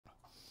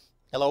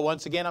Hello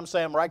once again, I'm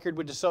Sam Reichard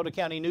with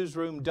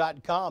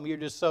DeSotoCountyNewsroom.com, your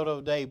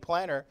DeSoto Day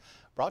Planner,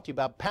 brought to you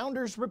by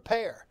Pounders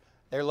Repair.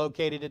 They're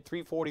located at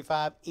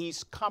 345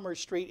 East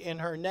Commerce Street in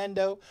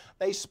Hernando.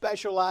 They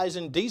specialize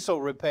in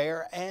diesel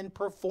repair and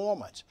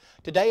performance.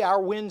 Today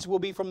our winds will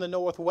be from the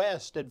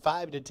northwest at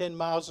 5 to 10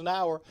 miles an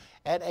hour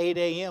at 8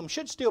 a.m.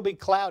 Should still be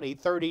cloudy,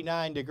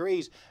 39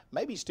 degrees,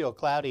 maybe still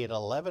cloudy at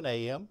 11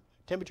 a.m.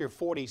 Temperature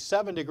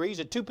 47 degrees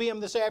at 2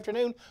 p.m. this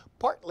afternoon.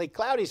 Partly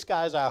cloudy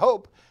skies, I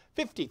hope.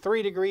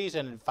 53 degrees,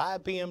 and at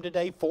 5 p.m.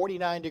 today,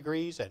 49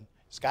 degrees, and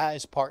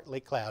skies partly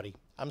cloudy.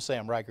 I'm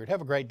Sam Reichard.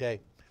 Have a great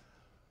day.